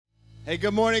Hey,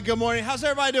 good morning, good morning. How's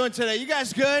everybody doing today? You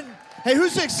guys good? Hey,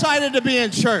 who's excited to be in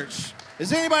church?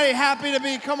 Is anybody happy to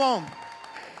be? Come on.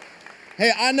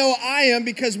 Hey, I know I am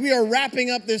because we are wrapping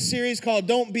up this series called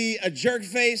Don't Be a Jerk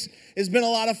Face. It's been a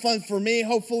lot of fun for me.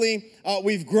 Hopefully,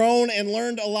 we've grown and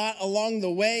learned a lot along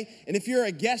the way. And if you're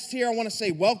a guest here, I want to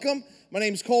say welcome. My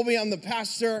name's Colby. I'm the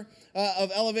pastor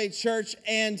of Elevate Church.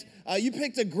 And you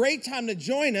picked a great time to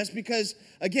join us because,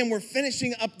 again, we're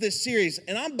finishing up this series.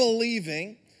 And I'm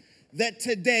believing that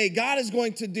today God is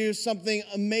going to do something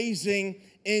amazing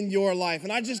in your life.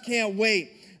 And I just can't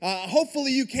wait.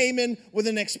 Hopefully you came in with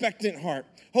an expectant heart.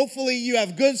 Hopefully you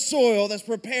have good soil that's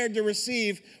prepared to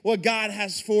receive what God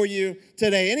has for you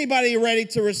today. Anybody ready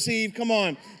to receive? Come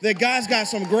on. That God's got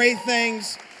some great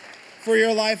things for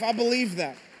your life. I believe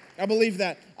that. I believe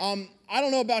that. I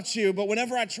don't know about you, but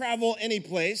whenever I travel any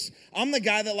place, I'm the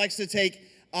guy that likes to take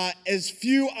as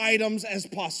few items as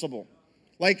possible.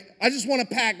 Like, I just want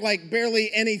to pack, like,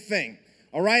 barely anything,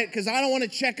 all right? Because I don't want to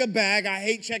check a bag. I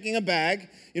hate checking a bag.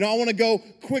 You know, I want to go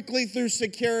quickly through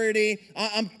security.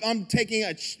 I'm taking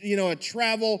a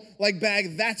travel, like,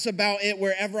 bag. That's about it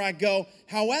wherever I go.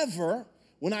 However,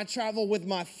 when I travel with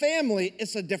my family,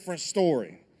 it's a different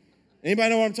story. Anybody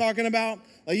know what I'm talking about?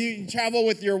 Like you travel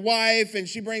with your wife and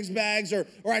she brings bags, or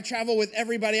I travel with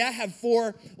everybody. I have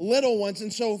 4 little ones,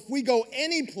 and so if we go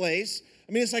any place,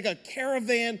 I mean, it's like a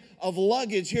caravan of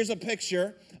luggage. Here's a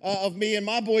picture of me and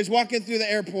my boys walking through the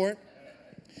airport.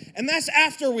 And that's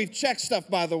after we've checked stuff,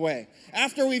 by the way.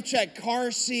 After we've checked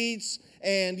car seats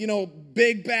and,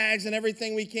 big bags and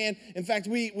everything we can. In fact,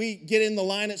 we get in the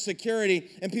line at security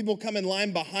and people come in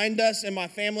line behind us and my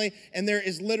family, and there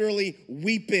is literally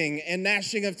weeping and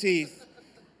gnashing of teeth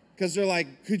because they're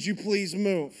like, could you please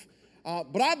move?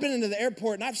 But I've been into the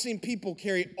airport and I've seen people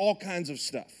carry all kinds of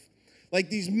stuff. Like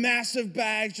these massive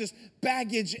bags, just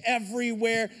baggage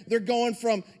everywhere. They're going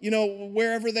from,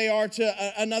 wherever they are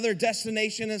to another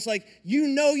destination. It's like,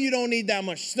 you don't need that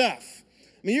much stuff.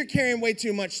 I mean, you're carrying way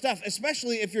too much stuff,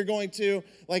 especially if you're going to,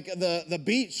 like, the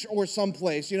beach or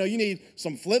someplace. You need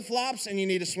some flip-flops and you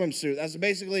need a swimsuit. That's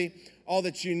basically all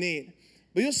that you need.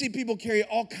 But you'll see people carry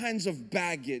all kinds of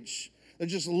baggage. They're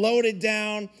just loaded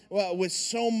down with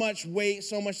so much weight,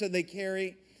 so much that they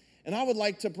carry. And I would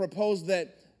like to propose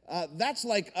that that's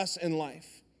like us in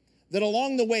life. That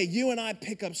along the way, you and I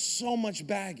pick up so much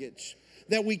baggage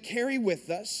that we carry with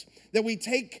us, that we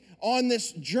take on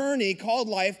this journey called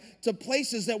life to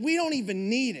places that we don't even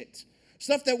need it.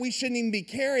 Stuff that we shouldn't even be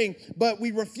carrying, but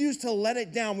we refuse to let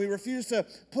it down. We refuse to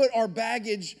put our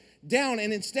baggage down,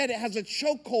 and instead it has a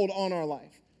chokehold on our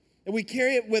life. And we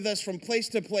carry it with us from place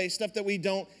to place, stuff that we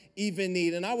don't even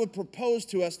need. And I would propose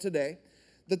to us today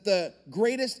that the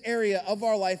greatest area of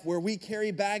our life where we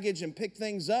carry baggage and pick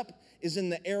things up is in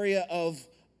the area of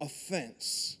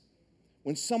offense.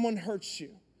 When someone hurts you,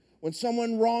 when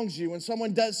someone wrongs you, when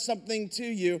someone does something to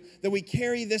you, that we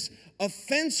carry this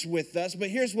offense with us. But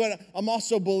here's what I'm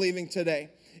also believing today,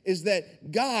 is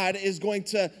that God is going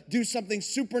to do something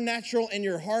supernatural in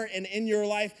your heart and in your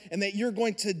life, and that you're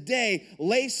going to today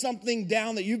lay something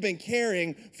down that you've been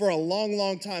carrying for a long,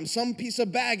 long time. Some piece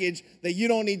of baggage that you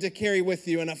don't need to carry with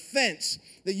you, an offense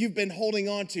that you've been holding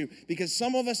on to. Because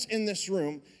some of us in this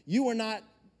room, you are not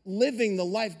living the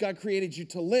life God created you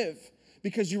to live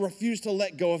because you refuse to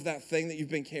let go of that thing that you've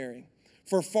been carrying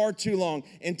for far too long.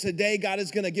 And today, God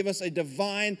is going to give us a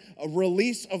divine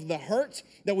release of the hurt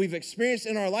that we've experienced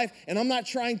in our life. And I'm not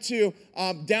trying to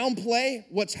downplay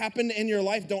what's happened in your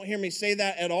life. Don't hear me say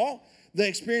that at all. The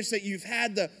experience that you've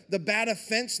had, the bad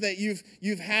offense that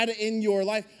you've had in your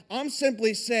life. I'm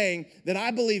simply saying that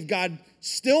I believe God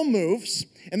still moves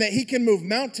and that he can move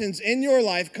mountains in your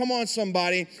life. Come on,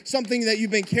 somebody. Something that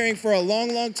you've been carrying for a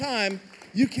long, long time,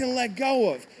 you can let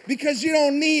go of because you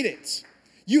don't need it.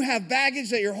 You have baggage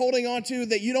that you're holding on to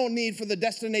that you don't need for the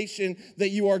destination that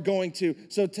you are going to.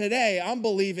 So today, I'm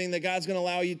believing that God's going to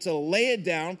allow you to lay it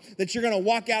down, that you're going to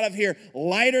walk out of here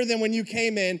lighter than when you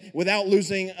came in without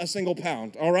losing a single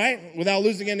pound, all right? Without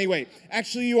losing any weight.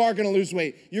 Actually, you are going to lose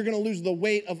weight. You're going to lose the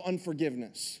weight of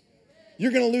unforgiveness.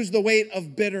 You're going to lose the weight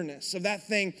of bitterness, of that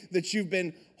thing that you've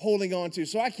been holding on to.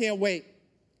 So I can't wait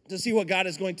to see what God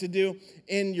is going to do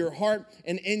in your heart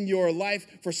and in your life.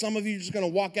 For some of you, you're just going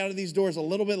to walk out of these doors a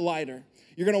little bit lighter.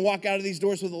 You're going to walk out of these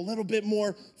doors with a little bit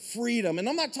more freedom. And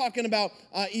I'm not talking about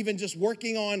even just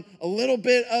working on a little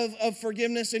bit of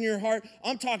forgiveness in your heart.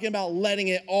 I'm talking about letting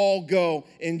it all go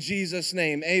in Jesus'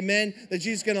 name. Amen. That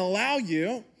Jesus is going to allow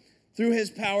you, through his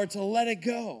power, to let it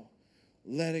go.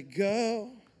 Let it go.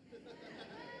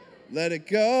 Let it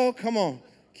go. Come on.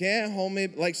 Can't hold me.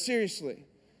 Like, seriously.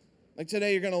 Like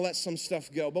today, you're going to let some stuff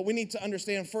go. But we need to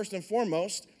understand, first and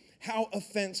foremost, how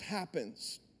offense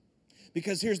happens.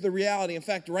 Because here's the reality. In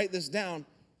fact, write this down.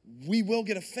 We will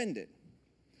get offended.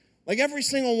 Like every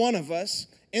single one of us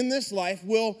in this life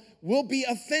will be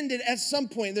offended at some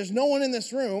point. There's no one in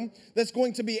this room that's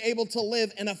going to be able to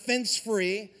live an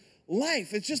offense-free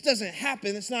life. It just doesn't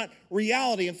happen. It's not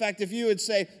reality. In fact, if you would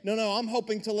say, no, I'm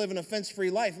hoping to live an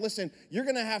offense-free life, listen, you're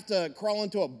going to have to crawl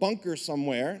into a bunker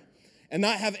somewhere and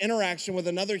not have interaction with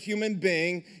another human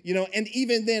being, and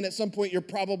even then at some point you're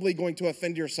probably going to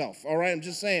offend yourself, all right? I'm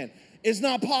just saying. It's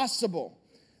not possible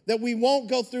that we won't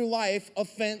go through life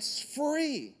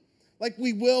offense-free. Like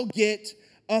we will get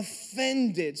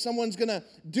offended. Someone's going to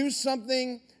do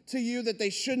something to you that they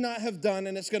should not have done,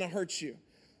 and it's going to hurt you.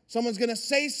 Someone's going to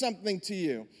say something to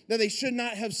you that they should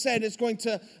not have said. It's going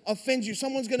to offend you.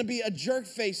 Someone's going to be a jerk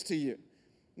face to you.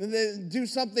 They do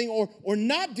something or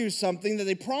not do something that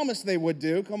they promised they would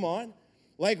do. Come on.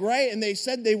 Like, right? And they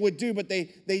said they would do, but they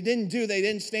didn't do. They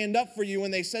didn't stand up for you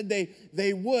when they said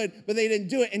they would, but they didn't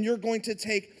do it. And you're going to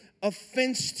take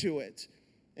offense to it.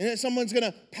 And then someone's going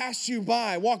to pass you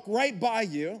by, walk right by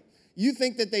you. You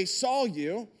think that they saw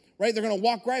you, right? They're going to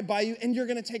walk right by you, and you're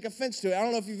going to take offense to it. I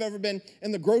don't know if you've ever been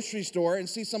in the grocery store and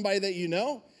see somebody that you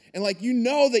know, and like you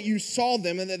know that you saw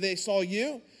them and that they saw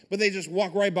you, but they just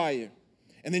walk right by you.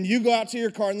 And then you go out to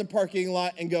your car in the parking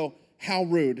lot and go, how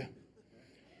rude.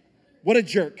 What a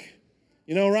jerk.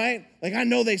 Right? Like, I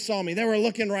know they saw me. They were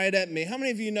looking right at me. How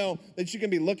many of you know that you can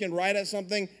be looking right at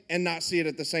something and not see it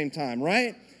at the same time,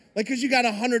 right? Like, because you got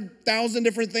 100,000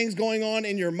 different things going on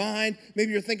in your mind.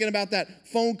 Maybe you're thinking about that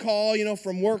phone call,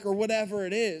 from work or whatever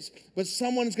it is. But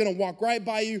someone's going to walk right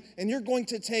by you, and you're going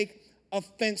to take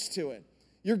offense to it.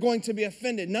 You're going to be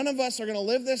offended. None of us are going to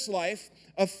live this life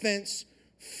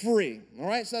offense-free. All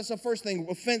right? So that's the first thing.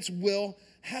 Offense will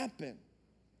happen.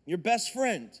 Your best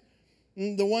friend,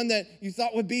 the one that you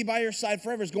thought would be by your side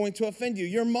forever, is going to offend you.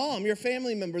 Your mom, your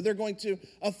family member, they're going to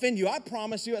offend you. I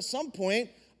promise you at some point,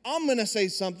 I'm going to say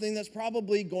something that's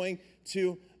probably going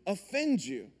to offend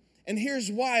you. And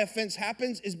here's why offense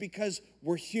happens is because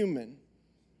we're human.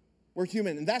 We're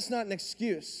human. And that's not an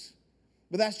excuse.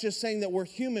 But that's just saying that we're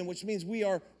human, which means we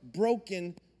are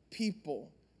broken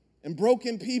people. And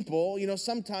broken people,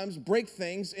 sometimes break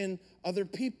things in other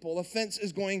people. Offense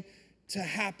is going to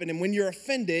happen. And when you're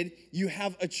offended, you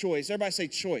have a choice. Everybody say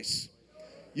choice.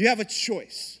 You have a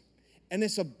choice. And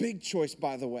it's a big choice,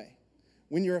 by the way.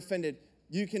 When you're offended,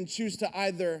 you can choose to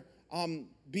either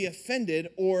be offended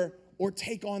or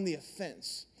take on the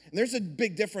offense. And there's a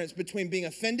big difference between being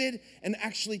offended and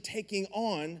actually taking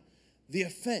on the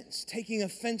offense, taking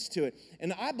offense to it.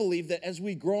 And I believe that as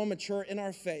we grow and mature in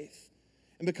our faith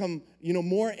and become,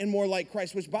 more and more like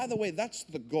Christ, which, by the way, that's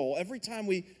the goal. Every time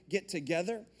we get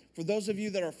together, for those of you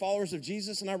that are followers of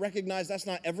Jesus, and I recognize that's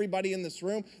not everybody in this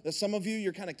room, that some of you,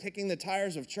 you're kind of kicking the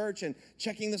tires of church and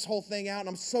checking this whole thing out, and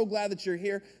I'm so glad that you're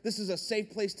here. This is a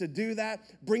safe place to do that.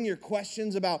 Bring your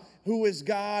questions about who is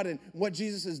God and what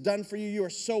Jesus has done for you. You are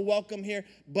so welcome here.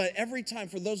 But every time,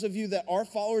 for those of you that are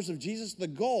followers of Jesus, the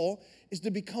goal is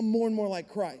to become more and more like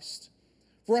Christ,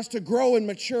 for us to grow and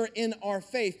mature in our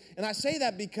faith. And I say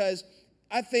that because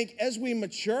I think as we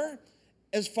mature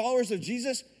as followers of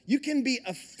Jesus, you can be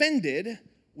offended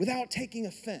without taking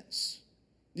offense.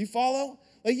 Do you follow?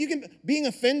 Like being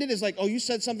offended is like, oh, you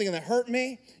said something that hurt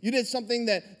me. You did something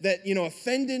that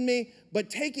offended me. But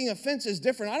taking offense is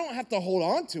different. I don't have to hold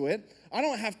on to it. I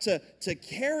don't have to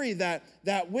carry that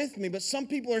with me. But some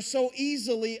people are so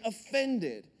easily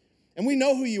offended. And we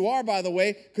know who you are, by the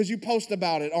way, because you post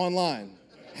about it online.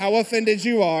 How offended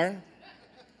you are.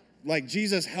 Like,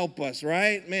 Jesus, help us,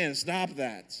 right? Man, stop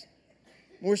that.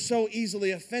 We're so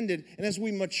easily offended. And as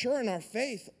we mature in our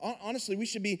faith, honestly, we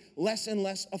should be less and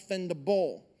less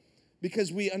offendable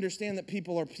because we understand that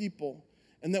people are people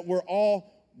and that we're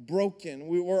all broken.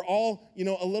 We're all,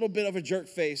 a little bit of a jerk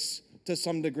face to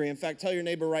some degree. In fact, tell your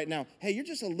neighbor right now, hey, you're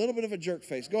just a little bit of a jerk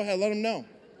face. Go ahead, let them know.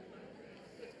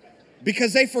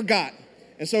 Because they forgot.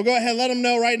 And so go ahead, let them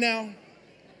know right now.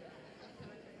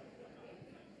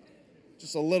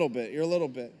 Just a little bit. You're a little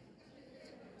bit.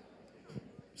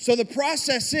 So the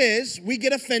process is we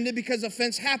get offended because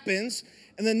offense happens.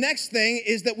 And the next thing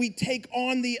is that we take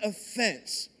on the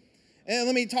offense. And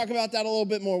let me talk about that a little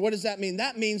bit more. What does that mean?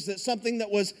 That means that something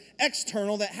that was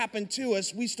external that happened to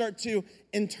us, we start to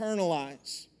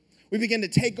internalize. We begin to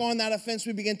take on that offense.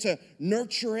 We begin to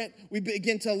nurture it. We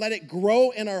begin to let it grow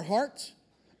in our heart,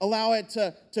 allow it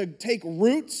to take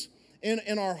roots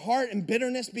in our heart, and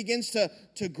bitterness begins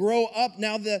to grow up.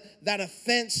 Now that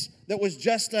offense that was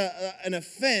just an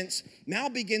offense now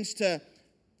begins to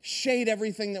shade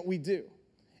everything that we do.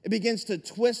 It begins to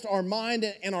twist our mind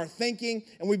and our thinking,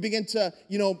 and we begin to,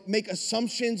 make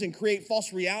assumptions and create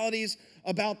false realities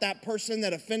about that person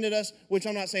that offended us, which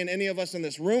I'm not saying any of us in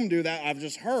this room do that. I've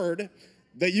just heard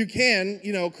that you can,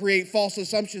 create false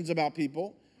assumptions about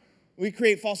people. We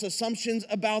create false assumptions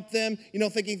about them,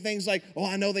 thinking things like, oh,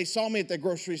 I know they saw me at the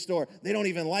grocery store. They don't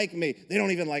even like me. They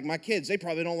don't even like my kids. They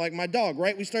probably don't like my dog,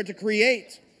 right? We start to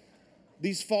create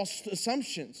these false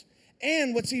assumptions.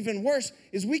 And what's even worse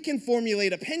is we can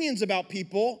formulate opinions about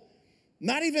people,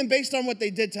 not even based on what they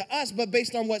did to us, but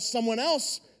based on what someone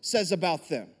else says about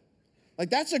them. Like,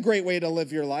 that's a great way to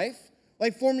live your life.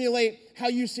 Like, formulate how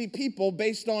you see people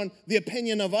based on the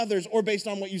opinion of others or based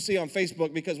on what you see on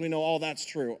Facebook, because we know all that's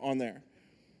true on there.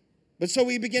 But so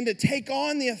we begin to take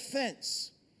on the offense.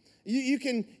 You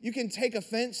can take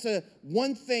offense to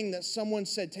one thing that someone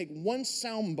said, take one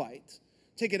soundbite,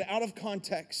 take it out of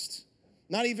context,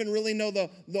 not even really know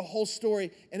the whole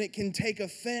story, and it can take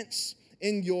offense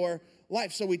in your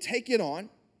life. So we take it on,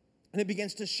 and it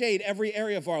begins to shade every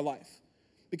area of our life.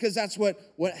 Because that's what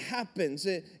happens.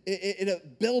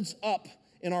 It builds up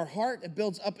in our heart, it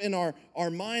builds up in our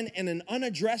mind, and an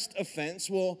unaddressed offense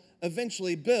will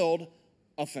eventually build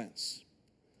offense.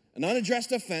 An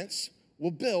unaddressed offense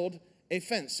will build a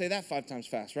fence. Say that 5 times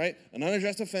fast, right? An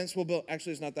unaddressed offense will build,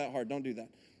 actually it's not that hard, don't do that.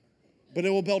 But it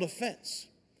will build a fence.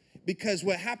 Because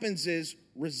what happens is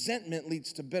resentment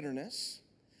leads to bitterness.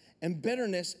 And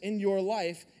bitterness in your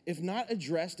life, if not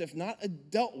addressed, if not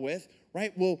dealt with,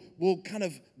 right, will kind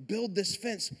of build this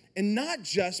fence. And not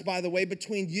just, by the way,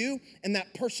 between you and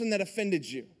that person that offended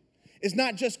you. It's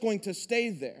not just going to stay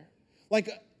there.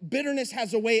 Like, bitterness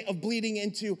has a way of bleeding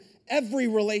into every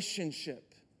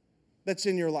relationship that's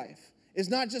in your life. It's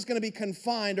not just going to be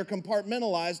confined or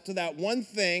compartmentalized to that one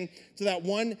thing, to that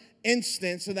one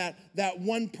instance, to that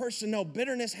one person. No,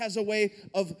 bitterness has a way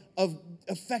of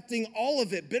affecting all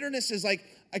of it. Bitterness is like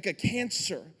a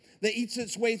cancer that eats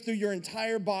its way through your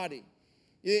entire body.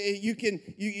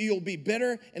 You'll be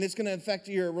bitter, and it's going to affect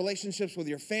your relationships with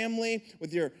your family,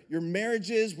 with your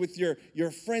marriages, with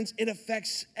your friends. It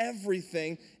affects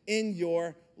everything in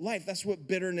your life. That's what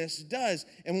bitterness does.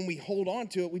 And when we hold on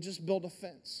to it, we just build a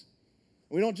fence.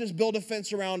 We don't just build a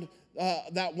fence around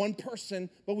that one person,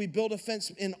 but we build a fence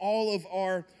in all of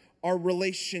our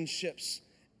relationships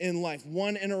in life.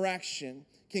 One interaction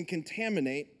can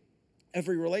contaminate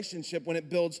every relationship when it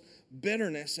builds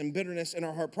bitterness and bitterness in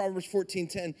our heart. Proverbs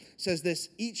 14:10 says this: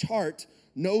 each heart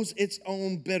knows its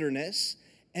own bitterness,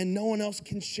 and no one else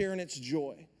can share in its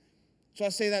joy. So I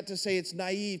say that to say it's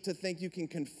naive to think you can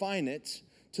confine it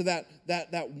to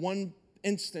that one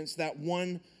instance, that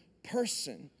one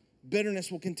person.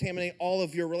 Bitterness will contaminate all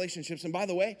of your relationships. And by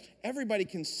the way, everybody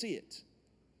can see it.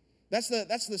 That's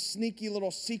the sneaky little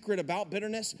secret about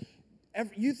bitterness.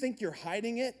 You think you're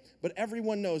hiding it, but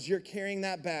everyone knows you're carrying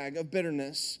that bag of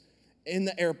bitterness in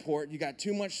the airport. You got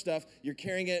too much stuff. You're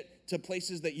carrying it to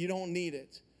places that you don't need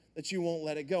it, that you won't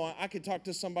let it go. I could talk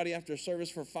to somebody after service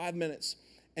for 5 minutes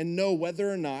and know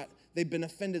whether or not they've been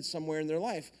offended somewhere in their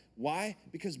life. Why?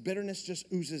 Because bitterness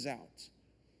just oozes out.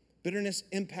 Bitterness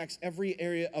impacts every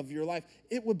area of your life.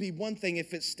 It would be one thing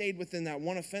if it stayed within that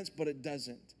one offense, but it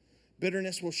doesn't.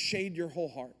 Bitterness will shade your whole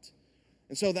heart.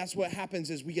 And so that's what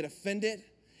happens is we get offended,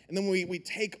 and then we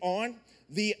take on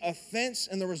the offense,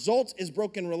 and the result is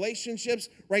broken relationships.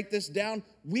 Write this down.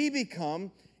 We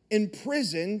become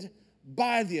imprisoned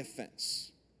by the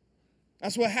offense.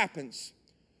 That's what happens.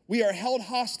 We are held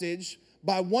hostage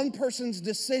by one person's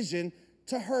decision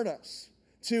to hurt us,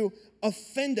 to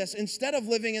offend us, instead of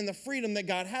living in the freedom that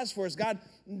God has for us. God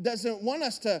doesn't want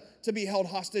us to be held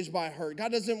hostage by hurt.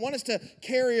 God doesn't want us to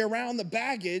carry around the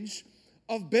baggage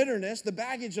of bitterness, the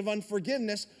baggage of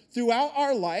unforgiveness throughout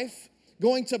our life,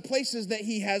 going to places that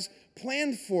He has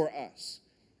planned for us.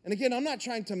 And again, I'm not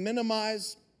trying to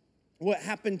minimize what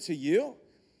happened to you.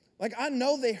 Like, I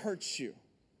know they hurt you.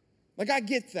 Like, I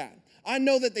get that. I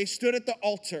know that they stood at the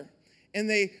altar and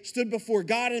they stood before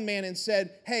God and man and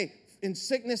said, hey, in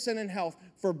sickness and in health,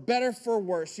 for better, for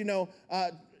worse,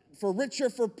 for richer,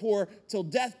 for poor, till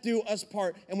death do us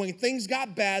part. And when things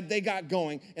got bad, they got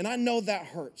going. And I know that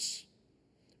hurts.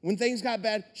 When things got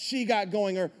bad, she got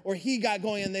going or he got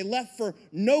going, and they left for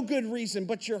no good reason,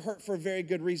 but you're hurt for a very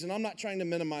good reason. I'm not trying to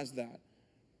minimize that.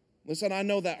 Listen, I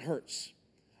know that hurts.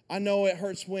 I know it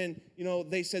hurts when,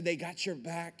 they said they got your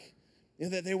back,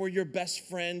 that they were your best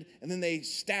friend, and then they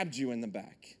stabbed you in the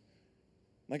back.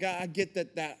 Like, I get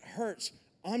that hurts.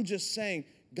 I'm just saying,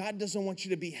 God doesn't want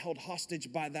you to be held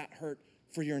hostage by that hurt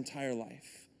for your entire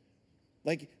life.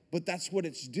 But that's what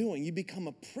it's doing. You become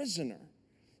a prisoner.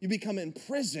 You become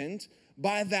imprisoned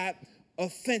by that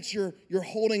offense, you're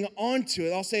holding on to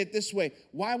it. I'll say it this way.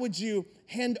 Why would you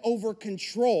hand over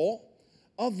control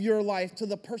of your life to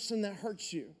the person that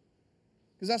hurts you?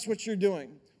 Because that's what you're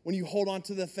doing when you hold on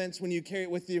to the offense, when you carry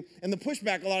it with you. And the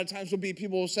pushback a lot of times will be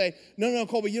people will say, no,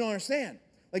 Colby, you don't understand.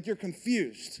 Like you're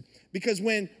confused. Because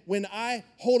when I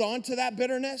hold on to that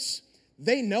bitterness,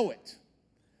 they know it.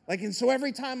 Like, and so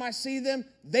every time I see them,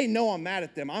 they know I'm mad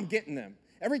at them. I'm getting them.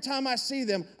 Every time I see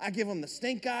them, I give them the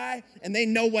stink eye, and they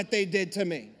know what they did to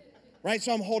me, right?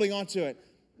 So I'm holding on to it.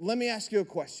 Let me ask you a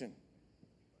question.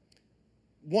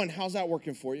 One, how's that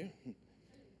working for you?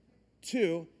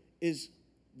 Two, is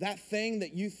that thing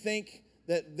that you think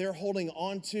that they're holding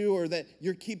on to or that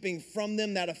you're keeping from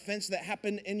them, that offense that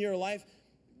happened in your life,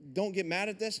 don't get mad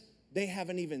at this, they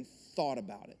haven't even thought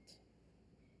about it.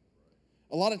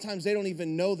 A lot of times they don't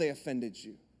even know they offended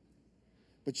you.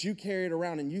 But you carry it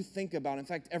around and you think about it. In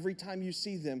fact, every time you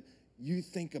see them, you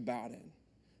think about it.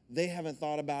 They haven't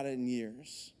thought about it in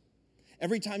years.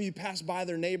 Every time you pass by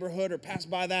their neighborhood or pass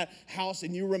by that house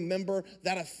and you remember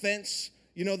that offense,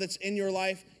 that's in your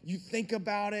life, you think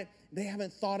about it. They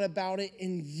haven't thought about it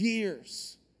in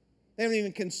years. They haven't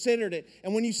even considered it.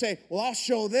 And when you say, well, I'll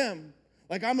show them,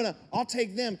 like I'll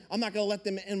take them, I'm not going to let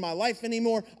them in my life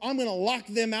anymore. I'm going to lock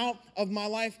them out of my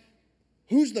life.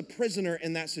 Who's the prisoner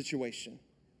in that situation?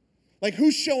 Like,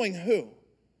 who's showing who?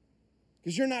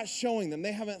 Because you're not showing them.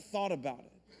 They haven't thought about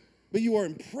it. But you are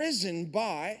imprisoned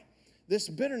by this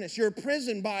bitterness. You're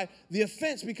imprisoned by the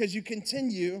offense because you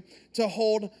continue to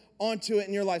hold onto it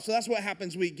in your life. So that's what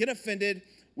happens. We get offended.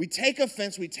 We take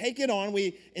offense. We take it on.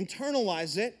 We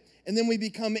internalize it. And then we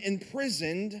become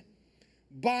imprisoned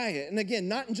by it. And again,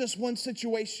 not in just one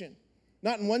situation.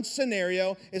 Not in one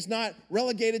scenario. It's not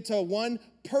relegated to one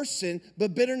person.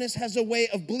 But bitterness has a way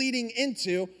of bleeding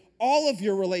into all of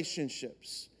your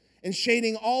relationships and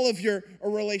shading all of your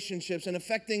relationships and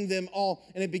affecting them all.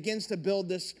 And it begins to build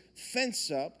this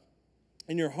fence up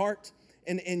in your heart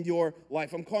and in your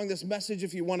life. I'm calling this message,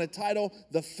 if you want a title,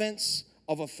 The Fence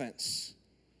of Offense.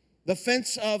 The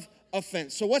Fence of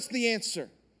Offense. So what's the answer?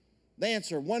 The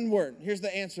answer, one word. Here's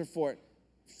the answer for it.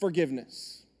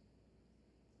 Forgiveness.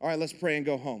 All right, let's pray and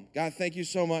go home. God, thank you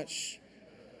so much.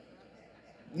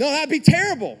 No, that'd be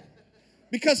terrible.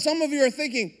 Because some of you are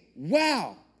thinking,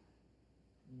 wow,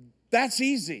 that's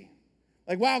easy.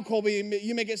 Like, wow, Colby,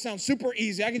 you make it sound super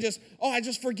easy. I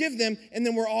just forgive them, and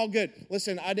then we're all good.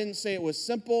 Listen, I didn't say it was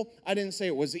simple. I didn't say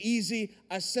it was easy.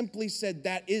 I simply said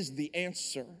that is the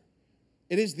answer.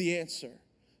 It is the answer.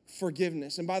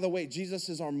 Forgiveness. And by the way, Jesus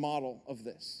is our model of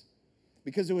this.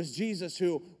 Because it was Jesus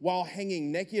who, while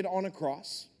hanging naked on a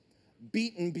cross,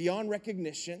 beaten beyond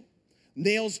recognition,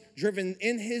 nails driven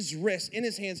in his wrists, in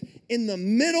his hands, in the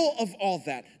middle of all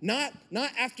that. Not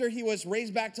after he was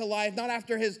raised back to life, not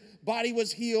after his body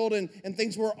was healed and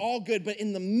things were all good, but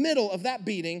in the middle of that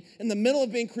beating, in the middle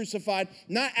of being crucified,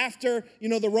 not after,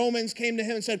 the Romans came to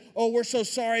him and said, oh, we're so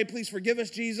sorry, please forgive us,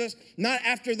 Jesus. Not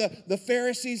after the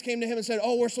Pharisees came to him and said,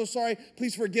 oh, we're so sorry,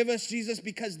 please forgive us, Jesus,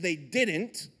 because they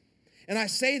didn't. And I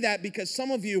say that because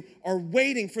some of you are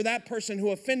waiting for that person who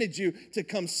offended you to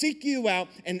come seek you out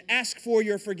and ask for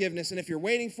your forgiveness. And if you're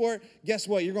waiting for it, guess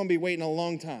what? You're going to be waiting a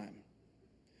long time.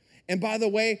 And by the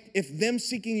way, if them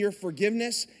seeking your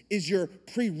forgiveness is your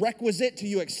prerequisite to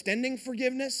you extending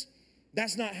forgiveness,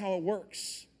 that's not how it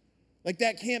works. Like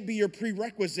that can't be your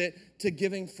prerequisite to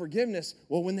giving forgiveness.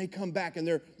 Well, when they come back and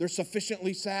they're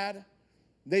sufficiently sad,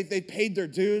 they paid their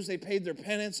dues, they paid their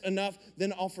penance enough,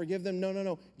 then I'll forgive them.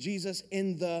 No. Jesus,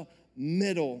 in the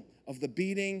middle of the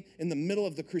beating, in the middle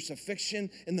of the crucifixion,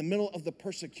 in the middle of the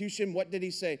persecution, what did he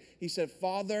say? He said,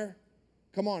 Father,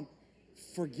 come on,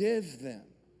 forgive them.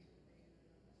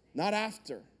 Not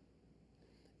after.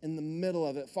 In the middle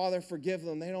of it. Father, forgive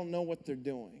them. They don't know what they're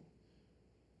doing.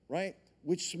 Right?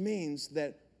 Which means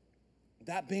that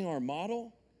being our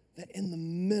model, that in the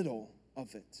middle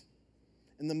of it,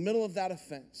 in the middle of that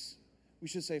offense, we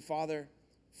should say, Father,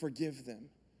 forgive them.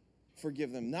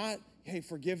 Forgive them. Not, hey,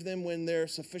 forgive them when they're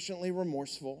sufficiently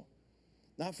remorseful.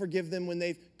 Not forgive them when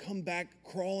they've come back,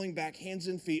 crawling back, hands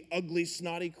and feet, ugly,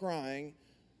 snotty, crying.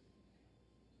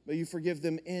 But you forgive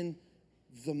them in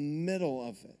the middle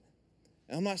of it.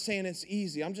 And I'm not saying it's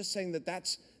easy. I'm just saying that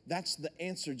that's the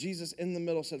answer. Jesus in the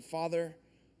middle said, Father,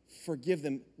 forgive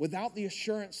them, without the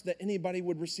assurance that anybody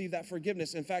would receive that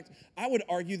forgiveness. In fact, I would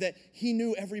argue that he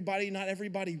knew not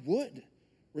everybody would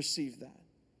receive that.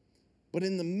 But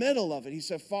in the middle of it, he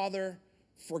said, Father,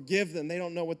 forgive them. They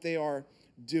don't know what they are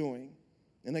doing.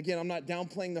 And again, I'm not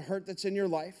downplaying the hurt that's in your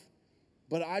life,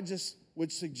 but I just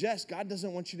would suggest God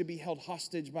doesn't want you to be held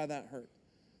hostage by that hurt,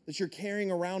 that you're carrying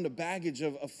around a baggage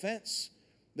of offense,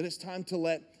 that it's time to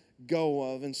let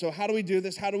go of. And so how do we do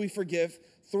this? How do we forgive?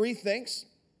 3 things.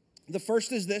 The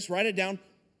first is this, write it down,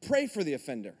 pray for the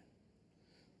offender.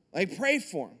 Like, pray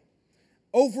for him.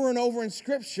 Over and over in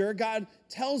Scripture, God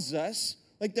tells us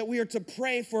that we are to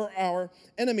pray for our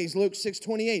enemies. Luke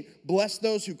 6:28, bless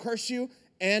those who curse you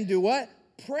and do what?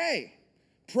 Pray.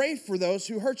 Pray for those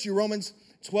who hurt you. Romans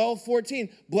 12:14,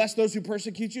 bless those who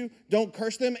persecute you. Don't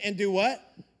curse them and do what?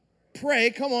 Pray.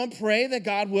 Come on, pray that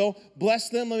God will bless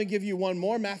them. Let me give you one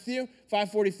more. Matthew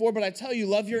 5:44, but I tell you,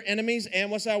 love your enemies,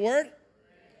 and what's that word?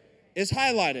 It's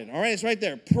highlighted. All right, it's right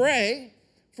there. Pray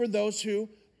for those who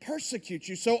persecute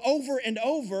you. So over and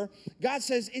over, God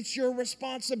says it's your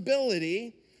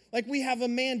responsibility. Like, we have a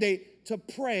mandate to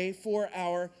pray for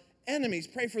our enemies.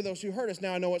 Pray for those who hurt us.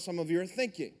 Now, I know what some of you are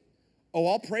thinking. Oh,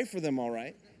 I'll pray for them, all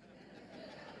right.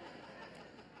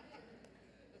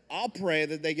 I'll pray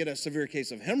that they get a severe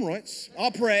case of hemorrhoids.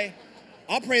 I'll pray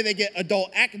they get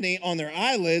adult acne on their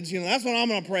eyelids. That's what I'm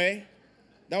going to pray.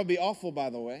 That would be awful, by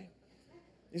the way.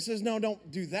 He says, no,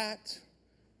 don't do that.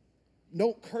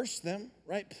 Don't curse them,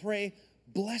 right? Pray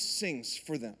blessings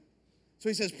for them. So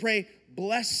he says, pray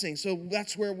blessings. So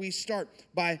that's where we start,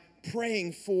 by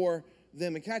praying for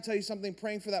them. And can I tell you something?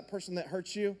 Praying for that person that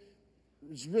hurts you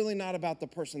is really not about the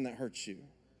person that hurts you.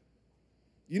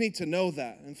 You need to know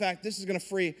that. In fact, this is going to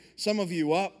free some of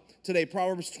you up today.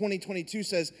 Proverbs 20:22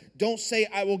 says, don't say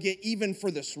I will get even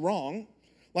for this wrong.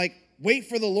 Like, wait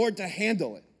for the Lord to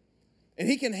handle it. And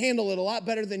he can handle it a lot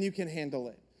better than you can handle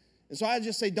it. And so I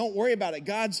just say, don't worry about it.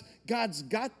 God's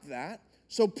got that.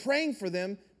 So praying for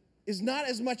them is not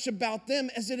as much about them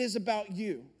as it is about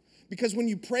you. Because when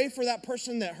you pray for that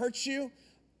person that hurts you,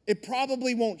 it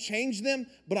probably won't change them,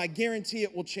 but I guarantee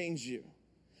it will change you.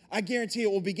 I guarantee it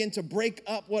will begin to break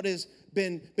up what has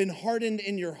been hardened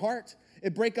in your heart.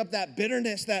 It break up that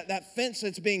bitterness, that fence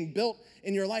that's being built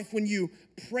in your life when you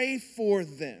pray for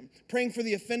them. Praying for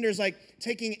the offender is like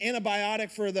taking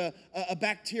antibiotic for a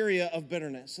bacteria of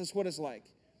bitterness. That's what it's like.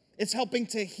 It's helping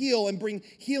to heal and bring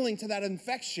healing to that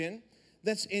infection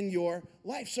that's in your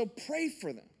life. So pray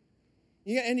for them.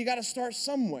 And you got to start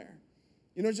somewhere.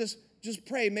 Just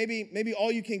pray. Maybe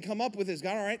all you can come up with is,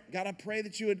 God, all right, God, I pray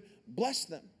that you would bless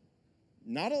them.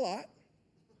 Not a lot.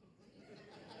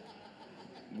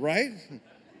 Right?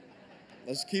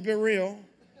 Let's keep it real.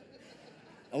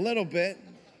 A little bit.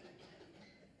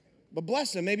 But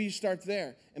bless them. Maybe you start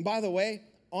there. And by the way,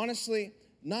 honestly,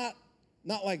 not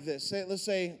like this. Let's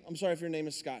say, I'm sorry if your name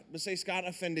is Scott. Let's say Scott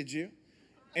offended you.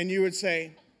 And you would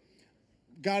say,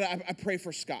 God, I pray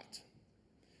for Scott.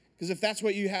 Because if that's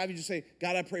what you have, you just say,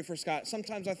 God, I pray for Scott.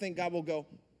 Sometimes I think God will go,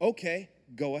 okay,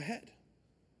 go ahead.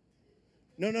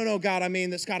 No, God, I mean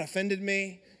that Scott offended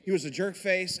me. He was a jerk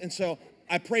face. And so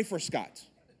I pray for Scott.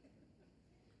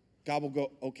 God will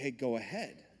go, okay, go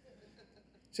ahead.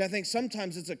 See, I think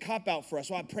sometimes it's a cop-out for us.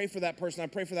 Well, I pray for that person. I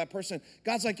pray for that person.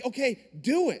 God's like, okay,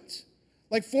 do it.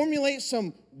 Like, formulate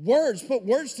some words. Put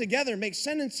words together. Make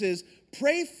sentences.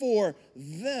 Pray for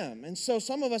them. And so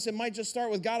some of us, it might just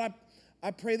start with, God,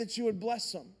 I pray that you would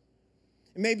bless them.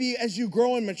 Maybe as you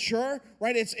grow and mature,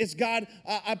 right, it's God,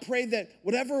 I pray that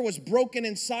whatever was broken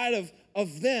inside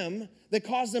of them that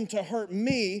caused them to hurt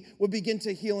me would begin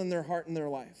to heal in their heart and their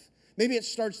life. Maybe it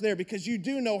starts there, because you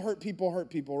do know hurt people,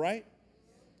 right?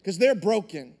 Because they're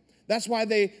broken. That's why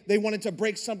they wanted to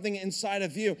break something inside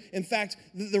of you. In fact,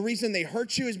 the reason they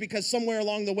hurt you is because somewhere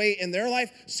along the way in their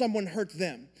life, someone hurt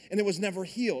them, and it was never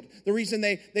healed. The reason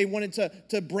they wanted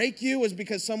to break you was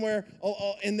because somewhere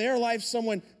in their life,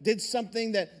 someone did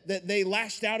something that they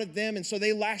lashed out at them, and so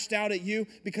they lashed out at you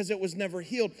because it was never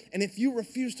healed. And if you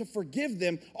refuse to forgive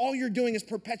them, all you're doing is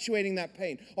perpetuating that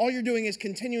pain. All you're doing is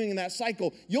continuing in that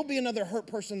cycle. You'll be another hurt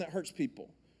person that hurts people,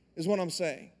 is what I'm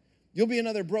saying. You'll be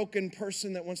another broken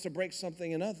person that wants to break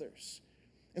something in others.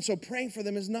 And so praying for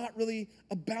them is not really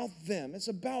about them. It's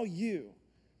about you.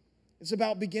 It's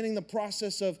about beginning the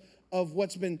process of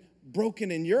what's been broken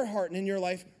in your heart and in your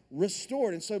life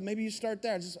restored. And so maybe you start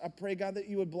there. I pray, God, that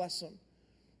you would bless them.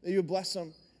 That you would bless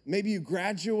them. Maybe you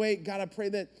graduate. God, I pray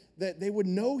that they would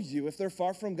know you. If they're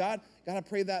far from God, God, I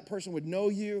pray that person would know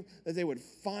you, that they would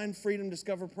find freedom,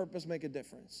 discover purpose, make a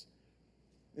difference.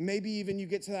 And maybe even you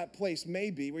get to that place,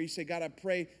 maybe, where you say, God, I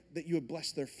pray that you would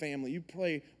bless their family. You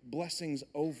pray blessings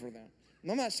over them.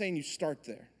 And I'm not saying you start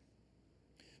there,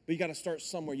 but you got to start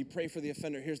somewhere. You pray for the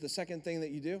offender. Here's the second thing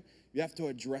that you do. You have to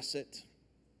address it.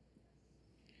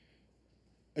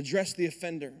 Address the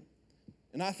offender.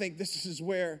 And I think this is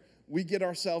where we get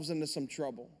ourselves into some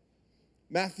trouble.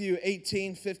 Matthew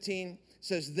 18:15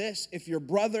 says this, if your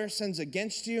brother sins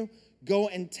against you, go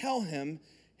and tell him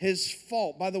his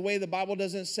fault. By the way, the Bible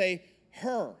doesn't say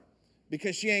her,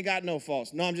 because she ain't got no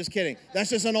faults. No, I'm just kidding. That's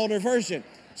just an older version.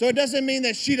 So it doesn't mean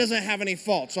that she doesn't have any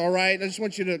faults, all right? I just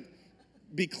want you to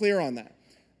be clear on that.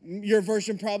 Your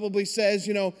version probably says,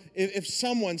 if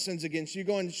someone sins against you,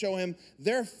 go and show him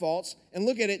their faults and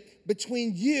look at it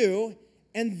between you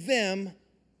and them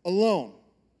alone.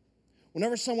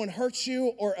 Whenever someone hurts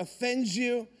you or offends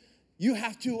you, you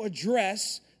have to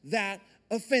address that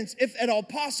offense, if at all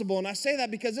possible. And I say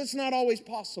that because it's not always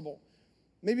possible.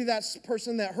 Maybe that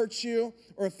person that hurts you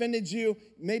or offended you,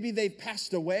 maybe they've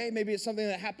passed away. Maybe it's something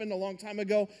that happened a long time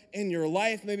ago in your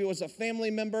life. Maybe it was a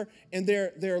family member and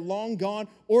they're long gone,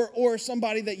 or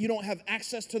somebody that you don't have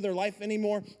access to their life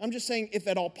anymore. I'm just saying, if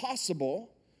at all possible,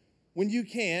 when you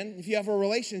can, if you have a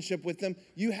relationship with them,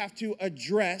 you have to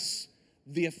address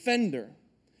the offender.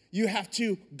 You have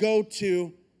to go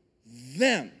to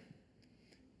them.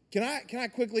 Can I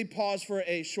quickly pause for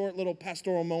a short little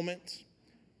pastoral moment?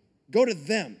 Go to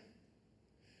them.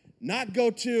 Not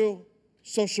go to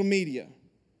social media.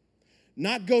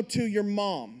 Not go to your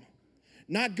mom.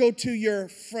 Not go to your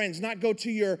friends. Not go to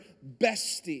your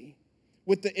bestie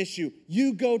with the issue.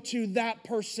 You go to that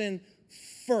person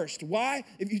first. Why?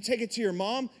 If you take it to your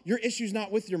mom, your issue's not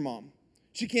with your mom.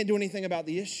 She can't do anything about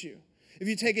the issue. If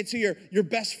you take it to your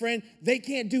best friend, they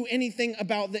can't do anything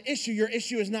about the issue. Your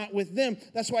issue is not with them.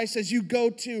 That's why it says you go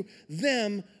to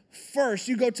them first.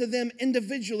 You go to them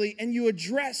individually and you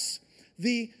address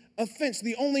the offense.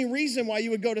 The only reason why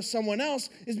you would go to someone else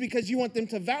is because you want them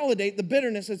to validate the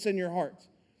bitterness that's in your heart.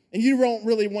 And you don't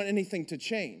really want anything to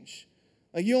change.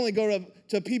 Like, you only go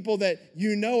to people that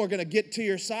you know are going to get to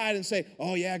your side and say,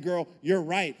 oh yeah, girl, you're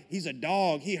right. He's a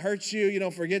dog. He hurts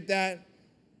you. Forget that.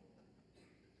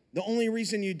 The only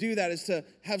reason you do that is to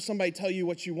have somebody tell you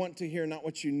what you want to hear, not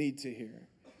what you need to hear.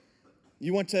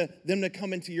 You want them to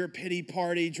come into your pity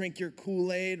party, drink your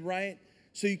Kool-Aid, right?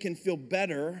 So you can feel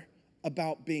better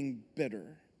about being bitter.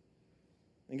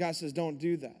 And God says, don't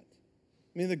do that.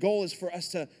 I mean, the goal is for us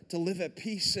to live at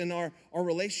peace in our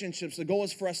relationships. The goal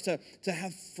is for us to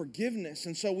have forgiveness.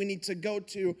 And so we need to go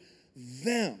to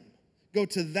them. Go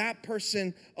to that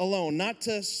person alone, not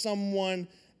to someone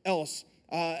else.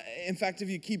 In fact, if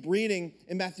you keep reading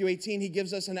in Matthew 18, he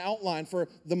gives us an outline for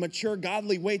the mature,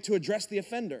 godly way to address the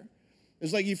offender.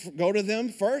 It's like you go to them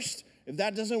first. If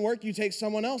that doesn't work, you take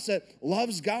someone else that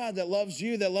loves God, that loves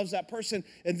you, that loves that person,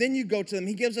 and then you go to them.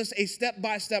 He gives us a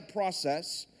step-by-step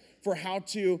process for how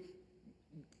to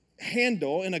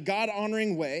handle, in a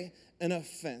God-honoring way, an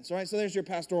offense. All right, so there's your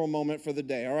pastoral moment for the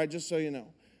day, all right, just so you know.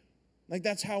 Like,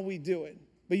 that's how we do it.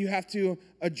 But you have to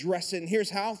address it. And here's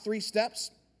how, 3 steps.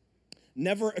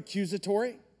 Never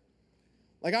accusatory.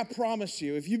 Like, I promise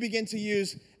you, if you begin to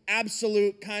use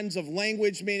absolute kinds of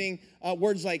language, meaning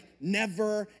words like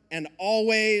never and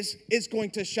always, it's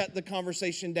going to shut the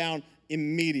conversation down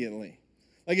immediately.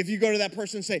 Like, if you go to that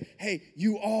person and say, hey,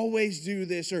 you always do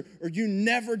this, or you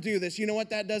never do this, you know what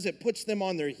that does? It puts them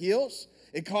on their heels.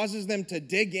 It causes them to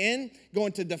dig in, go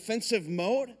into defensive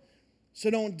mode. So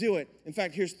don't do it. In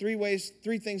fact, here's 3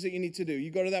 things that you need to do.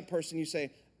 You go to that person, you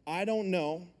say, I don't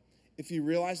know if you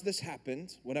realize this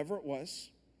happened, whatever it was.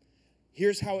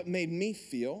 Here's how it made me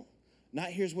feel. Not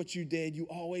here's what you did, you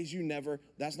always, you never.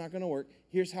 That's not going to work.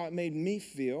 Here's how it made me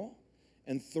feel.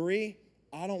 And 3,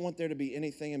 I don't want there to be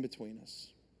anything in between us.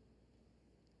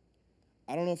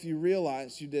 I don't know if you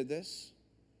realize you did this.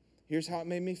 Here's how it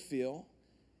made me feel.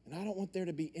 And I don't want there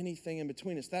to be anything in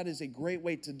between us. That is a great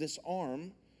way to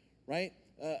disarm, right?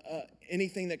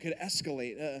 Anything that could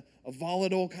escalate, a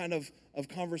volatile kind of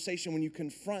conversation when you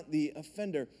confront the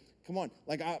offender. Come on,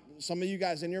 like some of you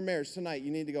guys in your marriage tonight, you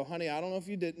need to go, honey, I don't know if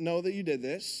you did know that you did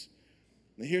this.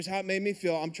 Here's how it made me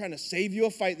feel. I'm trying to save you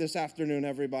a fight this afternoon,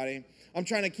 everybody. I'm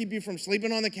trying to keep you from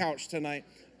sleeping on the couch tonight.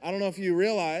 I don't know if you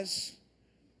realize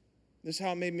this is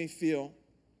how it made me feel,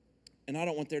 and I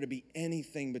don't want there to be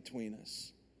anything between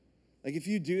us. Like, if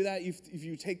you do that, if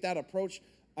you take that approach,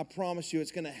 I promise you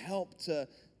it's going to help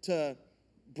to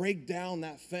break down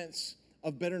that fence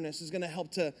of bitterness. It's going to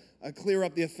help to clear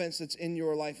up the offense that's in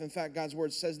your life. In fact, God's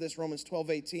word says this, Romans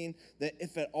 12:18, that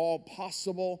if at all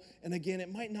possible, and again,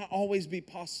 it might not always be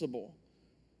possible.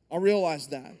 I realize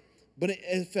that. But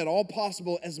if at all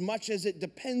possible, as much as it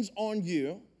depends on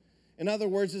you, in other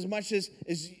words, as much as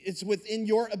it's within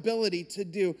your ability to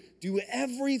do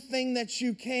everything that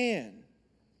you can,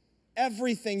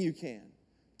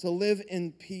 to live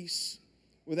in peace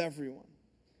with everyone.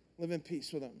 Live in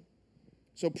peace with them.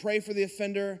 So pray for the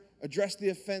offender, address the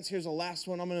offense. Here's the last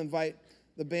one. I'm going to invite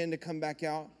the band to come back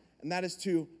out, and that is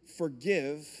to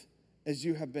forgive as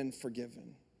you have been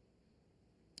forgiven.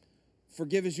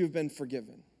 Forgive as you have been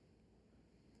forgiven.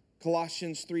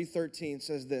 Colossians 3:13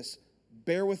 says this,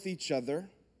 bear with each other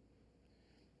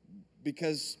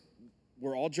because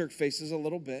we're all jerk faces a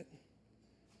little bit.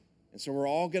 And so we're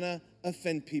all going to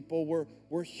offend people.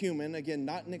 We're human. Again,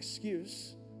 not an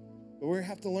excuse. But we're going to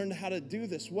have to learn how to do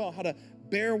this well, how to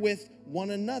bear with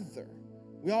one another.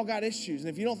 We all got issues. And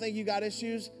if you don't think you got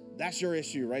issues, that's your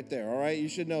issue right there, all right? You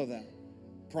should know that.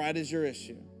 Pride is your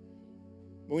issue.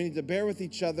 But we need to bear with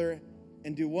each other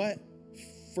and do what?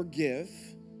 Forgive.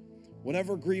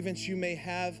 Whatever grievance you may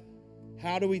have,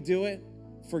 how do we do it?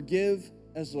 Forgive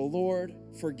as the Lord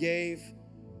forgave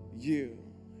you.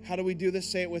 How do we do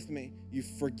this? Say it with me. You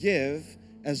forgive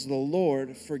as the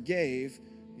Lord forgave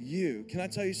you. Can I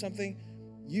tell you something?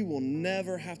 You will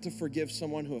never have to forgive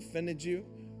someone who offended you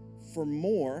for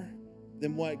more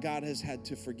than what God has had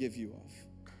to forgive you of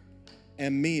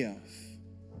and me of.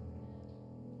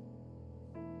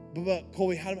 But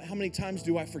Colby, how many times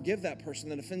do I forgive that person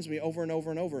that offends me over and over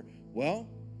and over? Well,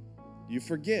 you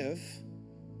forgive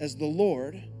as the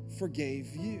Lord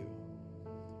forgave you.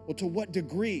 Well, to what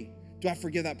degree do I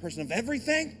forgive that person of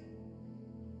everything?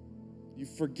 You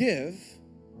forgive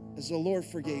as the Lord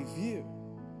forgave you.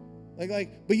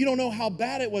 But you don't know how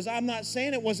bad it was. I'm not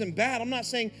saying it wasn't bad. I'm not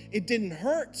saying it didn't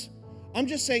hurt. I'm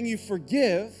just saying you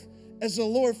forgive as the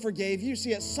Lord forgave you.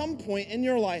 See, at some point in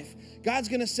your life, God's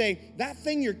going to say, that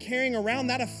thing you're carrying around,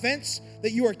 that offense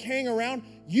that you are carrying around,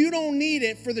 you don't need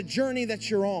it for the journey that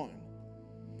you're on.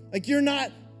 Like you're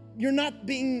not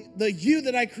being the you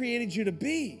that I created you to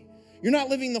be. You're not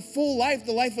living the full life,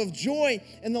 the life of joy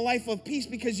and the life of peace,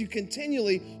 because you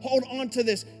continually hold on to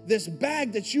this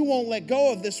bag that you won't let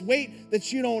go of, this weight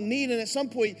that you don't need. And at some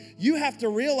point, you have to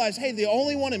realize, hey, the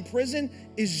only one in prison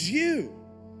is you.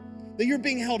 That you're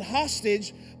being held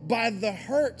hostage by the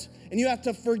hurt. And you have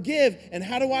to forgive. And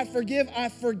how do I forgive? I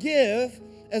forgive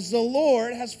as the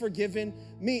Lord has forgiven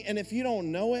me. And if you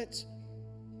don't know it,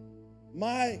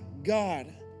 my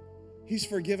God, He's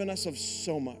forgiven us of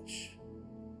so much.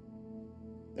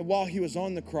 That while He was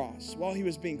on the cross, while He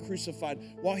was being crucified,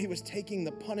 while He was taking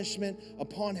the punishment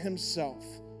upon Himself,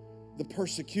 the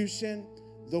persecution,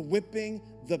 the whipping,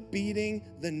 the beating,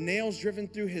 the nails driven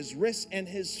through His wrists and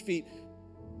His feet,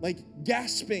 like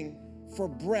gasping for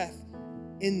breath,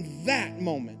 in that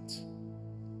moment,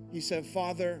 He said,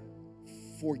 Father,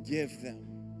 forgive them.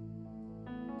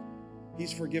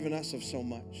 He's forgiven us of so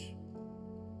much.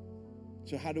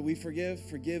 So how do we forgive?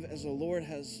 Forgive as the Lord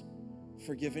has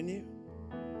forgiven you.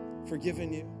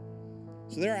 Forgiven you.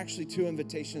 So there are actually two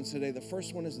invitations today. The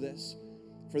first one is this.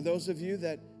 For those of you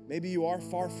that maybe you are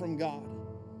far from God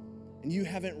and you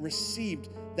haven't received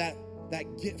that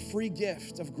free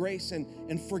gift of grace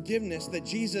and forgiveness that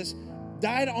Jesus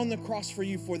died on the cross for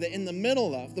you for, that in the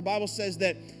middle of, the Bible says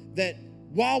that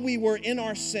while we were in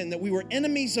our sin, that we were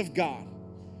enemies of God,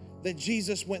 that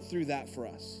Jesus went through that for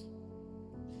us.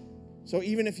 So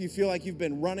even if you feel like you've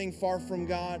been running far from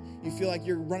God, you feel like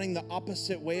you're running the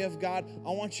opposite way of God, I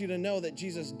want you to know that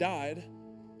Jesus died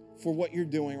for what you're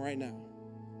doing right now.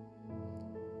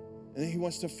 And He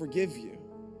wants to forgive you.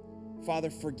 Father,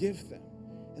 forgive them.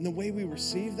 And the way we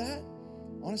receive that,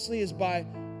 honestly, is by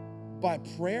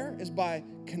prayer, is by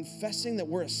confessing that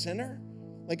we're a sinner,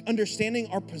 like understanding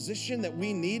our position, that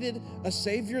we needed a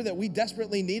Savior, that we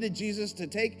desperately needed Jesus to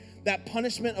take that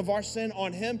punishment of our sin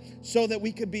on Him so that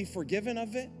we could be forgiven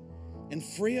of it and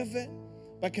free of it.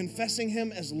 By confessing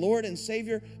Him as Lord and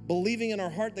Savior, believing in our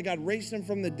heart that God raised Him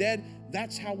from the dead,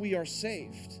 that's how we are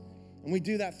saved. And we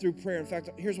do that through prayer. In fact,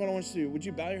 here's what I want you to do. Would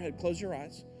you bow your head, close your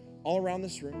eyes, all around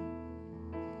this room?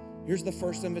 Here's the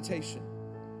first invitation.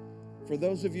 For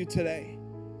those of you today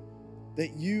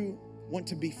that you want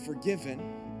to be forgiven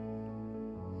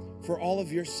for all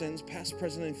of your sins, past,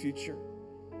 present, and future,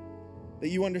 that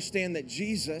you understand that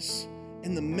Jesus,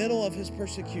 in the middle of His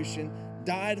persecution,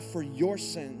 died for your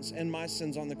sins and my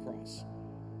sins on the cross.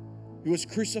 He was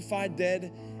crucified,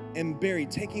 dead, and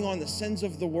buried, taking on the sins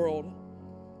of the world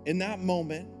in that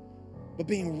moment, but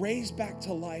being raised back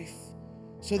to life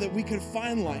so that we could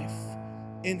find life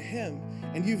in Him.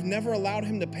 And you've never allowed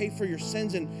Him to pay for your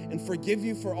sins and forgive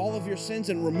you for all of your sins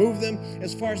and remove them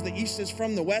as far as the east is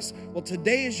from the west. Well,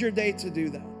 today is your day to do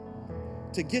that,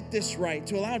 to get this right,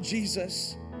 to allow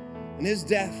Jesus and His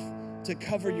death to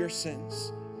cover your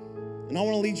sins. And I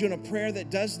want to lead you in a prayer that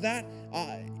does that.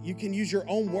 You can use your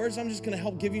own words. I'm just going to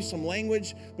help give you some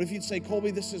language. But if you'd say,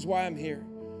 Colby, this is why I'm here.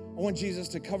 I want Jesus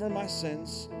to cover my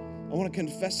sins. I want to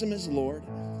confess Him as Lord.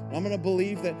 I'm going to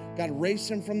believe that God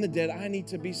raised Him from the dead. I need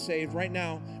to be saved right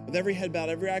now. With every head bowed,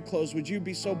 every eye closed, would you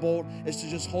be so bold as to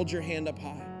just hold your hand up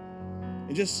high?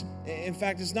 And just, in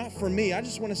fact, it's not for me. I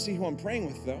just want to see who I'm praying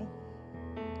with, though.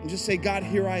 And just say, God,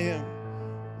 here I am.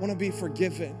 I want to be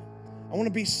forgiven. I want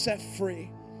to be set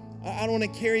free. I don't want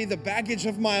to carry the baggage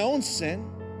of my own sin.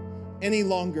 any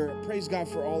longer. Praise God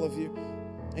for all of you.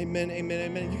 Amen, amen,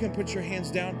 amen. You can put your hands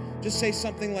down. Just say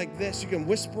something like this. You can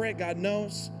whisper it. God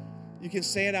knows. You can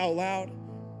say it out loud.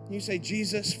 You say,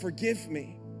 Jesus, forgive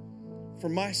me for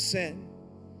my sin.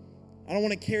 I don't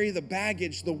want to carry the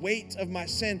baggage, the weight of my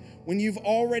sin when you've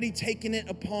already taken it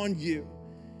upon you.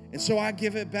 And so I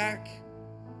give it back.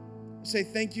 I say,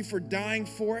 thank you for dying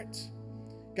for it.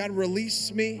 God,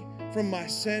 release me from my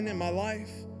sin in my life.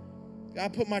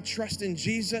 God, put my trust in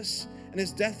Jesus and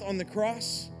his death on the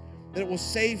cross, that it will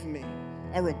save me.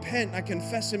 I repent. I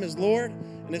confess him as Lord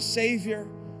and as Savior.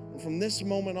 And from this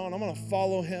moment on, I'm going to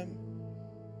follow him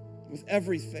with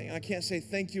everything. I can't say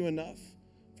thank you enough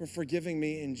for forgiving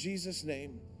me. In Jesus'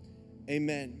 name,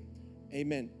 amen.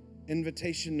 Amen.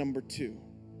 Invitation number 2.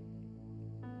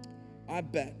 I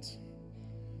bet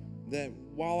that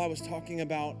while I was talking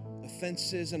about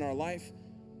offenses in our life,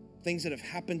 things that have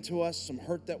happened to us, some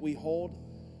hurt that we hold,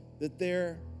 that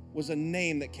there was a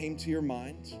name that came to your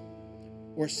mind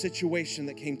or a situation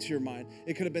that came to your mind.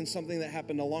 It could have been something that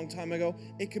happened a long time ago.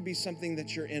 It could be something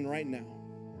that you're in right now.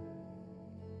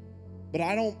 But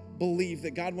I don't believe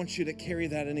that God wants you to carry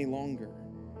that any longer.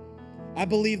 I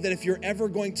believe that if you're ever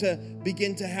going to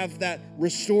begin to have that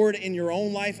restored in your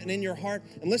own life and in your heart,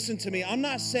 and listen to me, I'm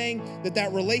not saying that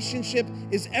that relationship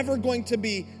is ever going to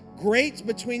be great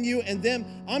between you and them.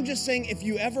 I'm just saying if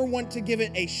you ever want to give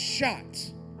it a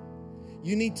shot,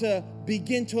 you need to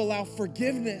begin to allow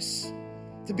forgiveness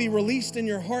to be released in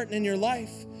your heart and in your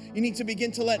life. You need to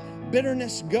begin to let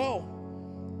bitterness go.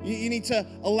 You need to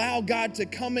allow God to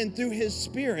come in through his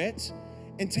Spirit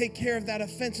and take care of that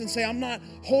offense and say, I'm not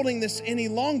holding this any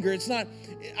longer.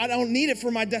 I don't need it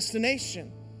for my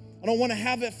destination. I don't want to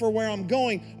have it for where I'm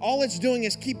going. All it's doing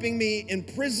is keeping me in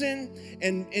prison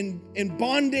and in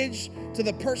bondage to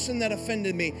the person that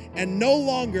offended me. And no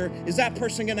longer is that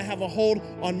person going to have a hold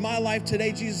on my life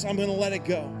today. Jesus, I'm going to let it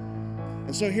go.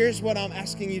 And so here's what I'm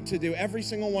asking you to do. Every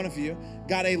single one of you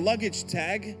got a luggage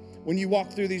tag when you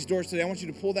walk through these doors today. I want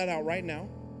you to pull that out right now.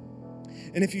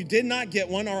 And if you did not get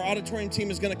one, our auditorium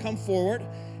team is going to come forward.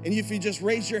 And if you just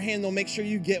raise your hand, they'll make sure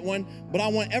you get one. But I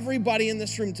want everybody in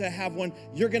this room to have one.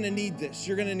 You're going to need this.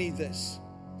 You're going to need this.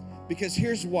 Because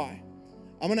here's why.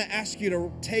 I'm going to ask you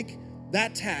to take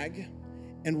that tag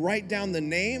and write down the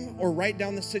name or write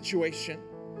down the situation,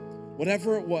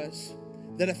 whatever it was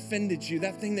that offended you,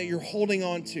 that thing that you're holding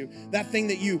on to, that thing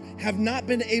that you have not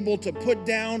been able to put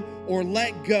down or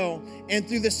let go. And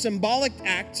through the symbolic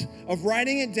act of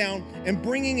writing it down and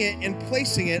bringing it and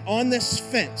placing it on this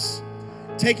fence,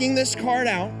 taking this card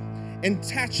out and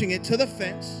attaching it to the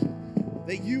fence,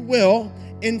 that you will,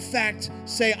 in fact,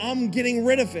 say, I'm getting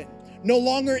rid of it. No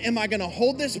longer am I going to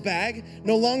hold this bag.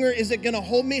 No longer is it going to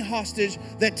hold me hostage.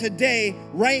 That today,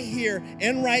 right here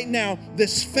and right now,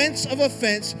 this fence of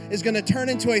offense is going to turn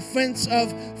into a fence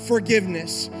of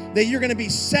forgiveness. That you're going to be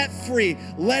set free,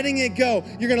 letting it go.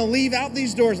 You're going to leave out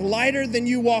these doors lighter than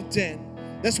you walked in.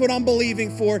 That's what I'm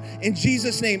believing for in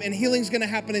Jesus' name. And healing's going to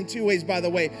happen in 2 ways, by the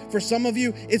way. For some of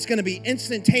you, it's going to be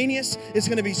instantaneous. It's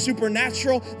going to be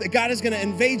supernatural. That God is going to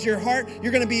invade your heart.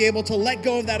 You're going to be able to let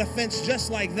go of that offense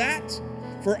just like that.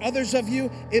 For others of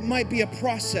you, it might be a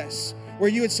process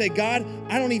where you would say, God,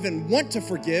 I don't even want to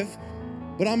forgive,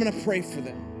 but I'm going to pray for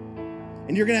them.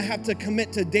 And you're going to have to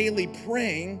commit to daily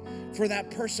praying for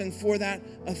that person, for that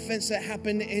offense that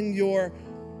happened in your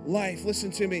life.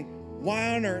 Listen to me.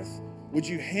 Why on earth would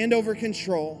you hand over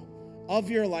control of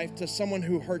your life to someone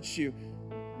who hurts you?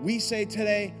 We say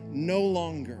today, no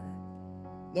longer.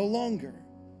 No longer.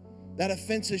 That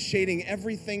offense is shading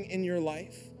everything in your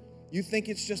life. You think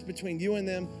it's just between you and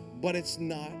them, but it's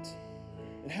not.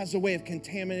 It has a way of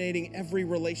contaminating every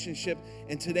relationship,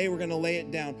 and today we're going to lay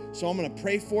it down. So I'm going to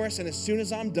pray for us, and as soon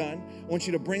as I'm done, I want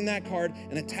you to bring that card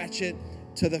and attach it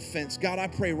to the fence. God, I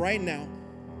pray right now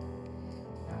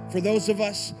for those of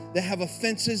us that have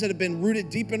offenses that have been rooted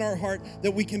deep in our heart,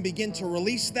 that we can begin to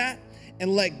release that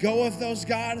and let go of those,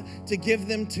 God, to give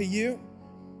them to you.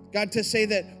 God, to say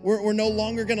that we're no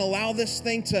longer going to allow this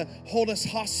thing to hold us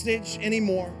hostage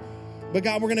anymore. But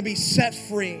God, we're going to be set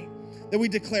free, that we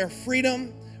declare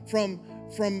freedom from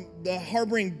the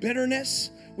harboring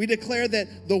bitterness. We declare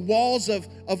that the walls of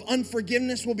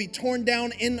unforgiveness will be torn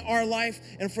down in our life.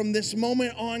 And from this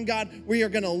moment on, God, we are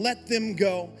going to let them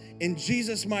go. In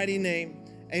Jesus' mighty name,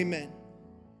 amen.